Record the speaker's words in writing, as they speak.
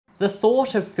The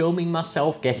thought of filming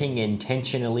myself getting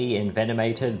intentionally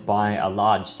envenomated by a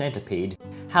large centipede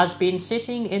has been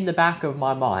sitting in the back of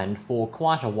my mind for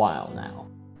quite a while now.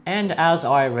 And as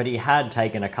I already had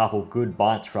taken a couple good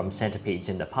bites from centipedes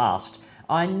in the past,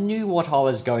 I knew what I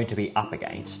was going to be up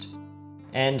against.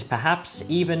 And perhaps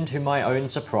even to my own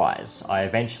surprise, I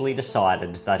eventually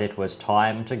decided that it was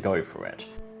time to go for it.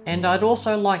 And I'd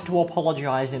also like to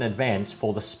apologise in advance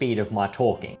for the speed of my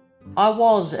talking. I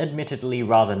was admittedly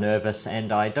rather nervous,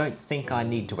 and I don't think I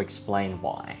need to explain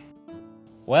why.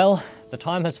 Well, the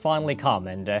time has finally come,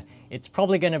 and it's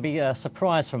probably going to be a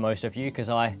surprise for most of you because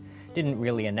I didn't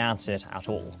really announce it at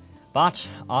all. But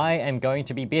I am going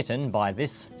to be bitten by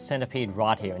this centipede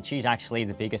right here, and she's actually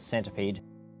the biggest centipede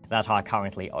that I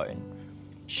currently own.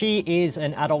 She is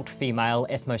an adult female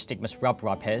Ethmostigmus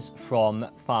rubripes from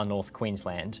far north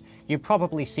Queensland. You've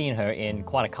probably seen her in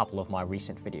quite a couple of my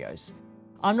recent videos.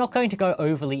 I'm not going to go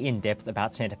overly in-depth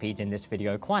about centipedes in this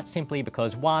video, quite simply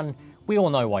because 1, we all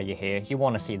know why you're here, you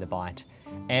want to see the bite,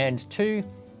 and 2,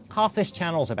 half this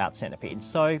channel's about centipedes,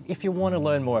 so if you want to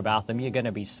learn more about them, you're going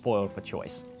to be spoiled for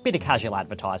choice. Bit of casual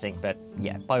advertising, but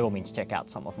yeah, by all means check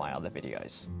out some of my other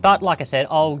videos. But like I said,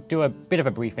 I'll do a bit of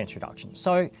a brief introduction.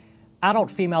 So,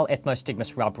 adult female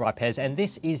Ethmostigmus rubripes, and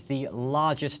this is the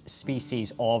largest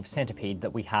species of centipede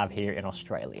that we have here in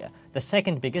Australia. The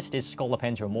second biggest is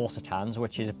Scolopendra morsitans,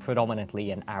 which is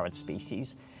predominantly an arid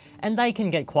species, and they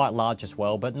can get quite large as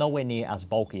well, but nowhere near as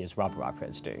bulky as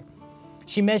rubripes do.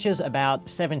 She measures about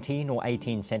 17 or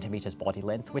 18 centimeters body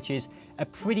length, which is a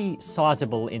pretty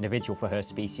sizable individual for her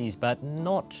species, but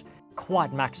not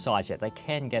quite max size yet. They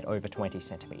can get over 20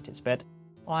 centimeters, but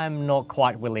I'm not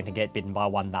quite willing to get bitten by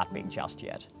one that big just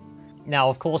yet. Now,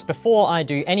 of course, before I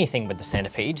do anything with the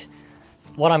centipede,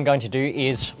 what I'm going to do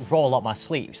is roll up my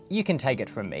sleeves. You can take it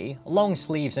from me, long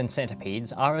sleeves and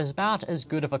centipedes are about as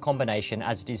good of a combination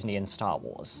as Disney and Star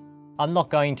Wars. I'm not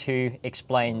going to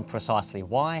explain precisely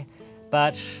why,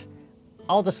 but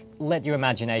I'll just let your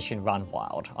imagination run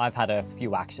wild. I've had a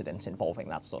few accidents involving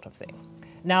that sort of thing.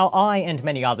 Now, I and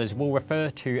many others will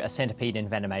refer to a centipede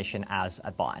envenomation as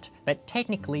a bite, but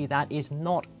technically that is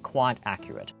not quite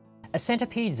accurate. A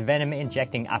centipede's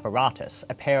venom-injecting apparatus,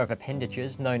 a pair of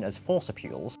appendages known as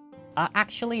forcipules, are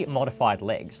actually modified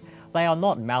legs. They are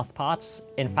not mouth parts,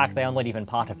 in fact they are not even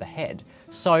part of the head,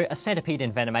 so a centipede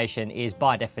envenomation is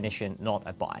by definition not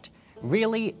a bite.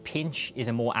 Really, pinch is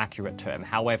a more accurate term,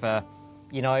 however,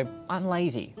 you know, I'm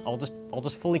lazy. I'll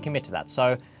just fully commit to that,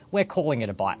 so we're calling it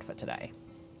a bite for today.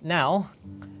 Now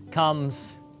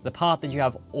comes the part that you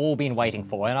have all been waiting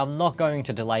for, and I'm not going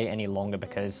to delay any longer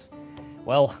because,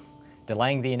 well,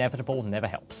 delaying the inevitable never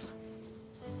helps.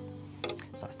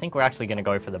 So I think we're actually going to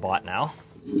go for the bite now.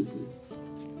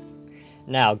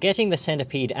 Now, getting the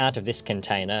centipede out of this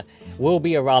container will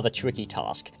be a rather tricky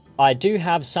task. I do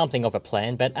have something of a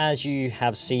plan, but as you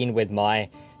have seen with my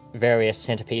various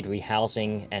centipede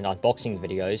rehousing and unboxing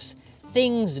videos,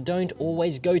 things don't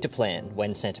always go to plan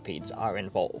when centipedes are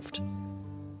involved.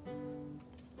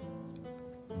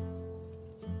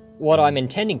 What I'm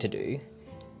intending to do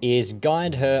is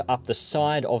guide her up the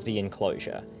side of the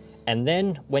enclosure, and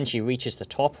then when she reaches the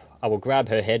top, I will grab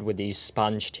her head with these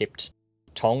sponge-tipped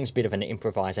tongs, bit of an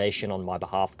improvisation on my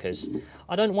behalf because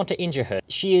I don't want to injure her.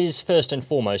 She is first and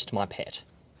foremost my pet.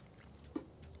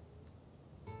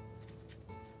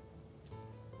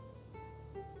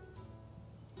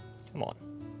 Come on.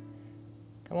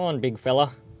 Come on, big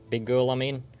fella. Big girl, I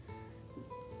mean.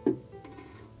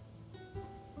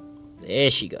 There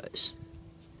she goes.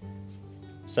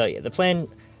 So yeah, the plan,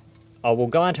 I will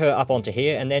guide her up onto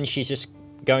here, and then she's just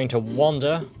going to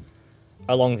wander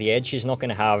along the edge. She's not going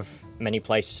to have many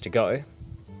places to go.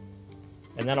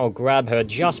 And then I'll grab her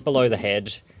just below the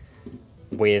head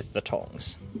with the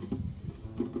tongs.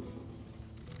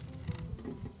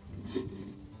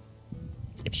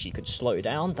 If she could slow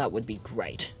down, that would be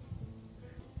great.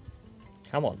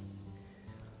 Come on.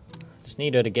 Just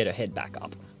need her to get her head back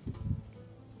up.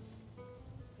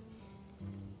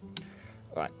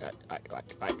 Right.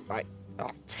 Oh.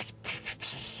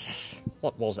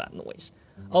 What was that noise?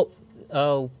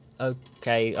 Oh,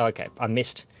 okay, I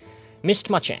missed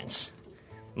my chance.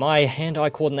 My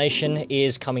hand-eye coordination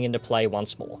is coming into play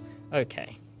once more.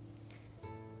 Okay.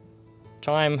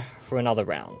 Time for another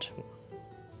round.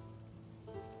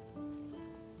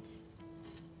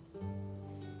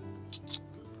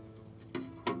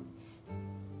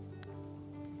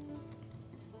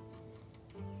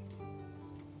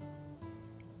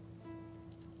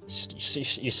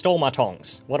 You stole my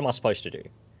tongs. What am I supposed to do?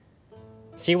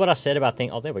 See what I said about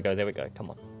things? Oh, there we go. Come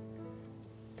on.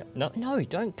 No,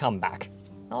 don't come back.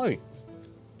 No.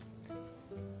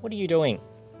 What are you doing?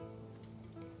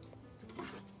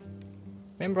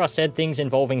 Remember I said things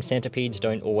involving centipedes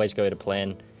don't always go to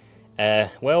plan?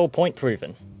 Well, point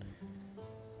proven.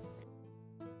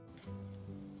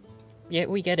 Yeah,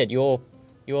 we get it. You're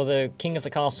the king of the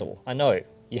castle. I know.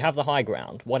 You have the high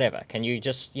ground. Whatever. Can you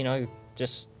just, you know,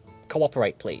 just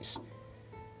cooperate, please?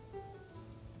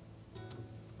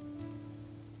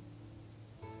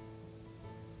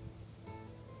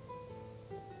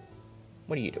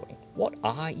 What are you doing? What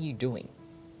are you doing?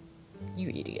 You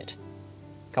idiot.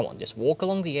 Come on, just walk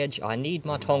along the edge. I need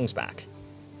my tongs back.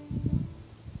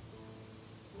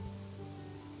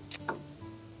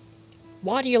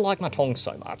 Why do you like my tongs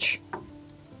so much?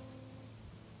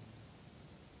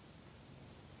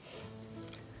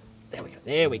 There we go,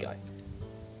 there we go.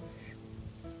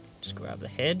 Just grab the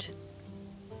head.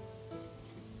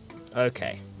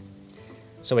 Okay.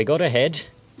 So we got a head.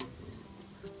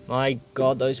 My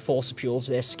god, those forcipules,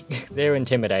 they're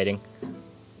intimidating.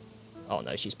 Oh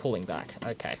no, she's pulling back.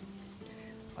 Okay.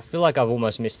 I feel like I've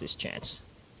almost missed this chance.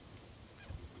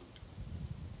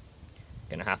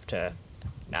 Gonna have to...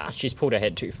 Nah, she's pulled her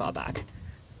head too far back.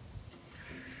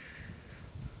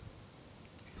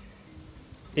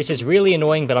 This is really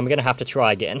annoying, but I'm gonna have to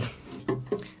try again.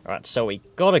 Alright, so we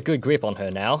got a good grip on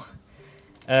her now.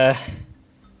 I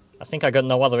think I got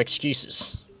no other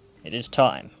excuses. It is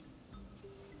time.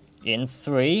 In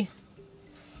 3,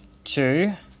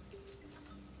 2...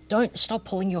 Don't stop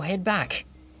pulling your head back.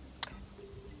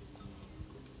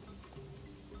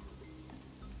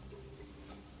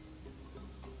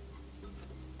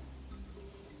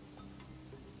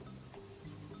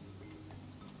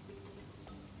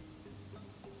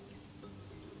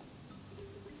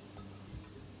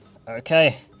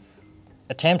 Okay.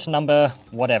 Attempt number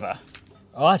whatever.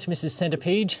 Alright, Mrs.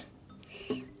 Centipede.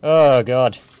 Oh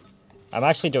god. I'm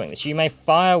actually doing this. You may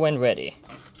fire when ready.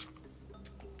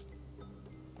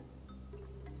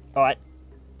 Alright.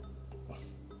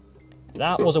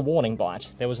 That was a warning bite.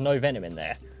 There was no venom in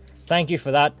there. Thank you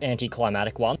for that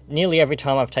anticlimactic one. Nearly every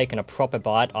time I've taken a proper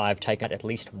bite, I've taken at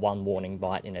least one warning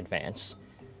bite in advance.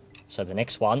 So the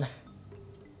next one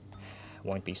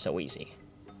won't be so easy.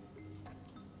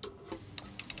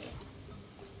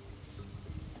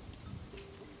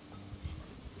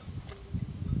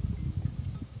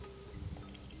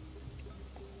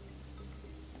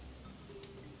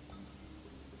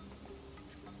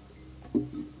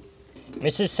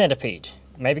 Mrs. Centipede,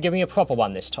 maybe give me a proper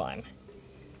one this time.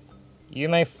 You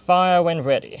may fire when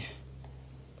ready.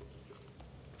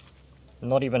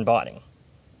 Not even biting.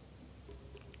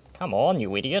 Come on,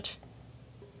 you idiot.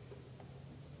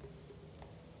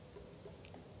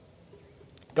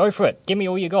 Go for it. Give me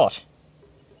all you got.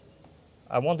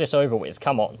 I want this over with.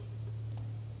 Come on.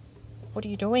 What are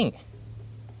you doing?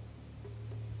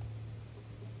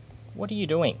 What are you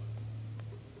doing?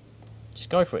 Just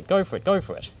go for it. Go for it. Go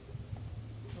for it.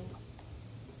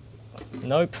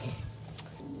 Nope.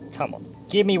 Come on.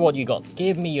 Give me what you got.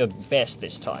 Give me your best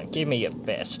this time. Give me your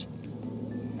best.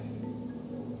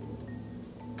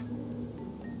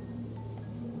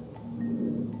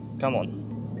 Come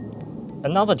on.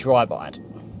 Another dry bite.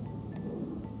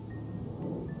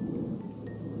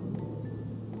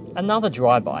 Another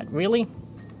dry bite. Really?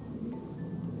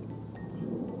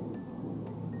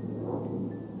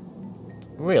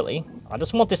 Really? I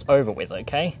just want this over with,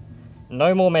 okay?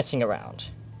 No more messing around.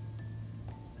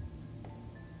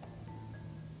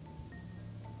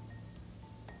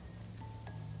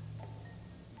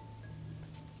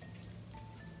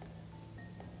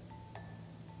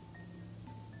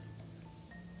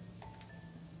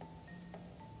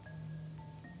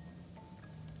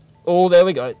 Oh, there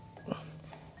we go.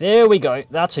 There we go.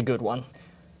 That's a good one.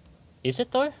 Is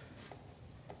it, though?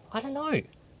 I don't know.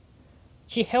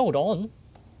 She held on.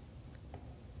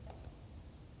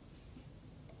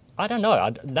 I don't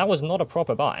know. That was not a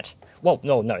proper bite. Well,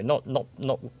 no, not.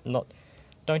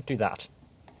 Don't do that.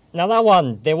 Now, that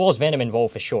one, there was venom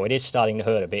involved for sure. It is starting to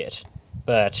hurt a bit.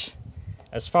 But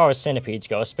as far as centipedes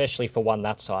go, especially for one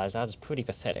that size, that's pretty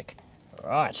pathetic.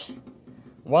 Alright.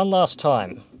 One last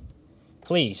time.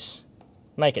 Please,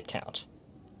 make it count.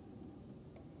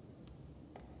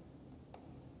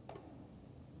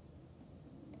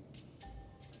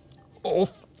 Oh.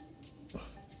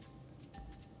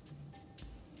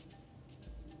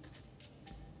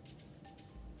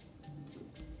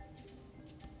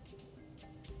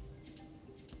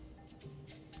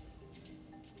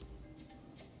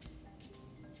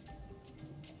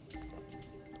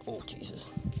 Oh, Jesus.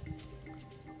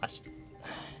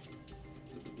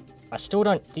 I still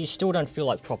don't, these still don't feel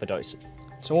like proper doses.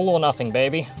 It's all or nothing,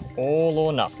 baby. All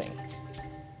or nothing.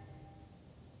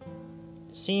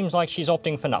 Seems like she's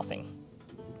opting for nothing.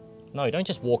 No, don't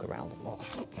just walk around. Oh.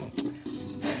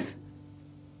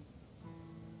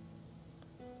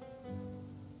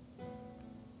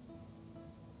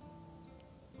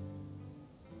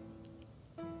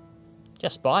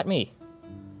 Just bite me.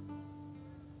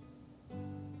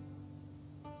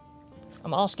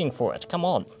 I'm asking for it, come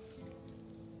on.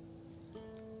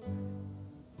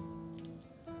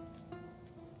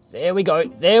 There we go,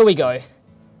 there we go.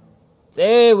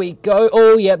 There we go.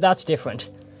 Oh, yeah, that's different.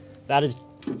 That is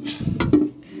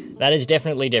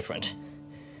definitely different.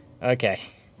 Okay.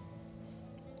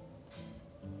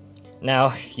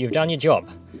 Now, you've done your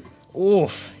job.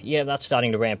 Oof, yeah, that's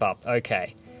starting to ramp up.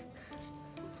 Okay.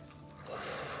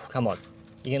 Come on.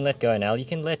 You can let go now. You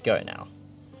can let go now.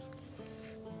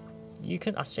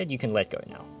 I said you can let go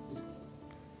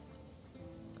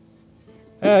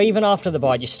now. Even after the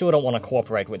bite, you still don't want to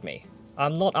cooperate with me.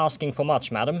 I'm not asking for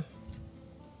much, madam.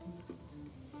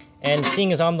 And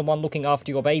seeing as I'm the one looking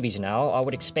after your babies now, I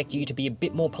would expect you to be a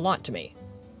bit more polite to me.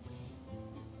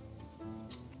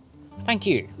 Thank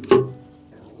you.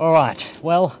 Alright,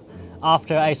 well,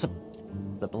 after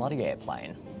the bloody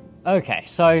airplane. Okay,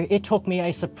 so it took me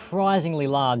a surprisingly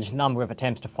large number of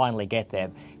attempts to finally get there,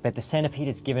 but the centipede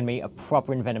has given me a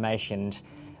proper envenomation, and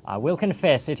I will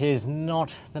confess it is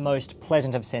not the most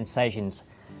pleasant of sensations.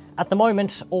 At the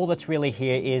moment, all that's really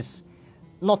here is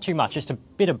not too much, just a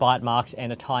bit of bite marks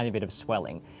and a tiny bit of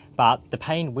swelling. But the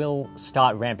pain will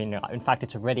start ramping up. In fact,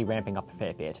 it's already ramping up a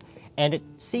fair bit. And it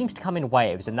seems to come in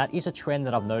waves, and that is a trend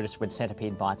that I've noticed with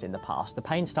centipede bites in the past. The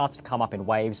pain starts to come up in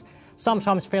waves,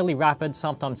 sometimes fairly rapid,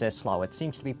 sometimes they're slow. It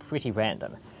seems to be pretty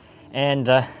random. And,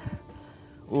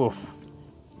 oof.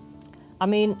 I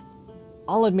mean,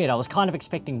 I'll admit, I was kind of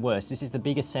expecting worse. This is the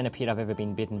biggest centipede I've ever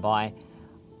been bitten by.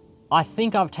 I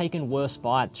think I've taken worse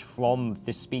bites from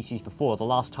this species before. The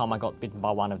last time I got bitten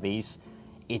by one of these,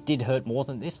 it did hurt more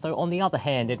than this, though on the other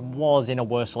hand, it was in a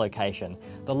worse location.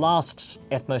 The last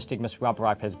Ethmostigmus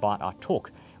rubripes bite I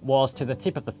took was to the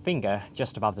tip of the finger,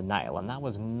 just above the nail, and that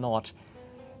was not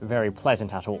very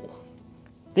pleasant at all.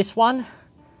 This one,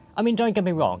 I mean, don't get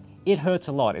me wrong, it hurts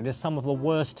a lot. It is some of the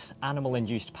worst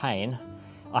animal-induced pain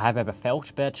I have ever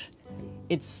felt, but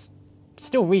it's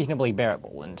still reasonably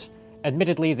bearable, and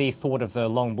admittedly, the thought of the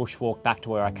long bushwalk back to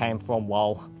where I came from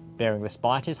while bearing this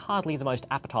bite is hardly the most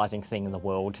appetizing thing in the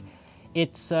world.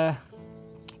 It's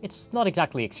not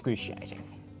exactly excruciating.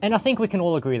 And I think we can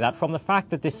all agree that from the fact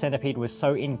that this centipede was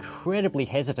so incredibly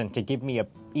hesitant to give me a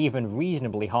even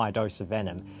reasonably high dose of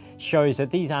venom, shows that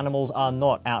these animals are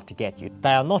not out to get you.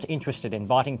 They are not interested in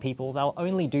biting people, they'll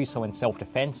only do so in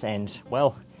self-defense, and,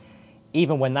 well,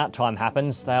 even when that time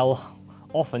happens, they'll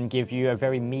often give you a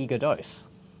very meager dose.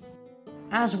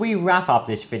 As we wrap up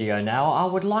this video now, I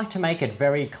would like to make it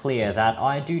very clear that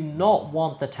I do not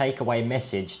want the takeaway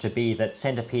message to be that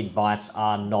centipede bites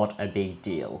are not a big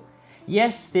deal.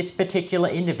 Yes, this particular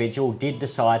individual did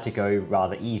decide to go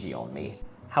rather easy on me.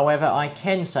 However, I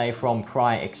can say from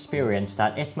prior experience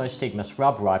that Ethmostigmus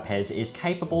rubripes is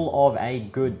capable of a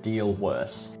good deal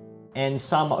worse. And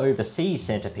some overseas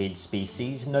centipede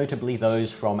species, notably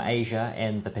those from Asia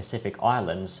and the Pacific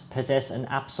Islands, possess an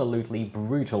absolutely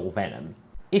brutal venom.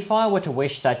 If I were to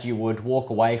wish that you would walk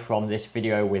away from this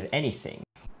video with anything,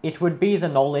 it would be the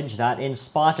knowledge that in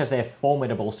spite of their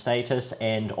formidable status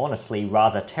and honestly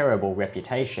rather terrible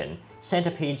reputation,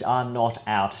 centipedes are not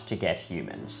out to get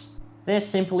humans. They're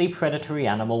simply predatory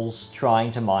animals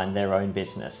trying to mind their own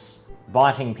business.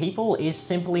 Biting people is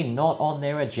simply not on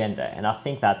their agenda, and I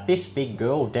think that this big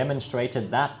girl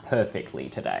demonstrated that perfectly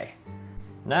today.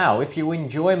 Now, if you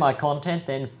enjoy my content,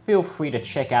 then feel free to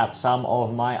check out some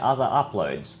of my other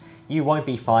uploads. You won't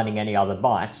be finding any other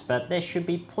bites, but there should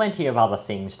be plenty of other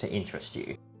things to interest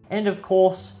you. And of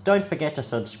course, don't forget to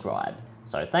subscribe.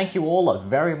 So thank you all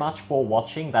very much for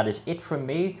watching. That is it from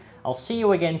me. I'll see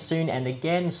you again soon, and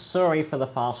again, sorry for the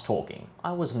fast talking.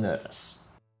 I was nervous.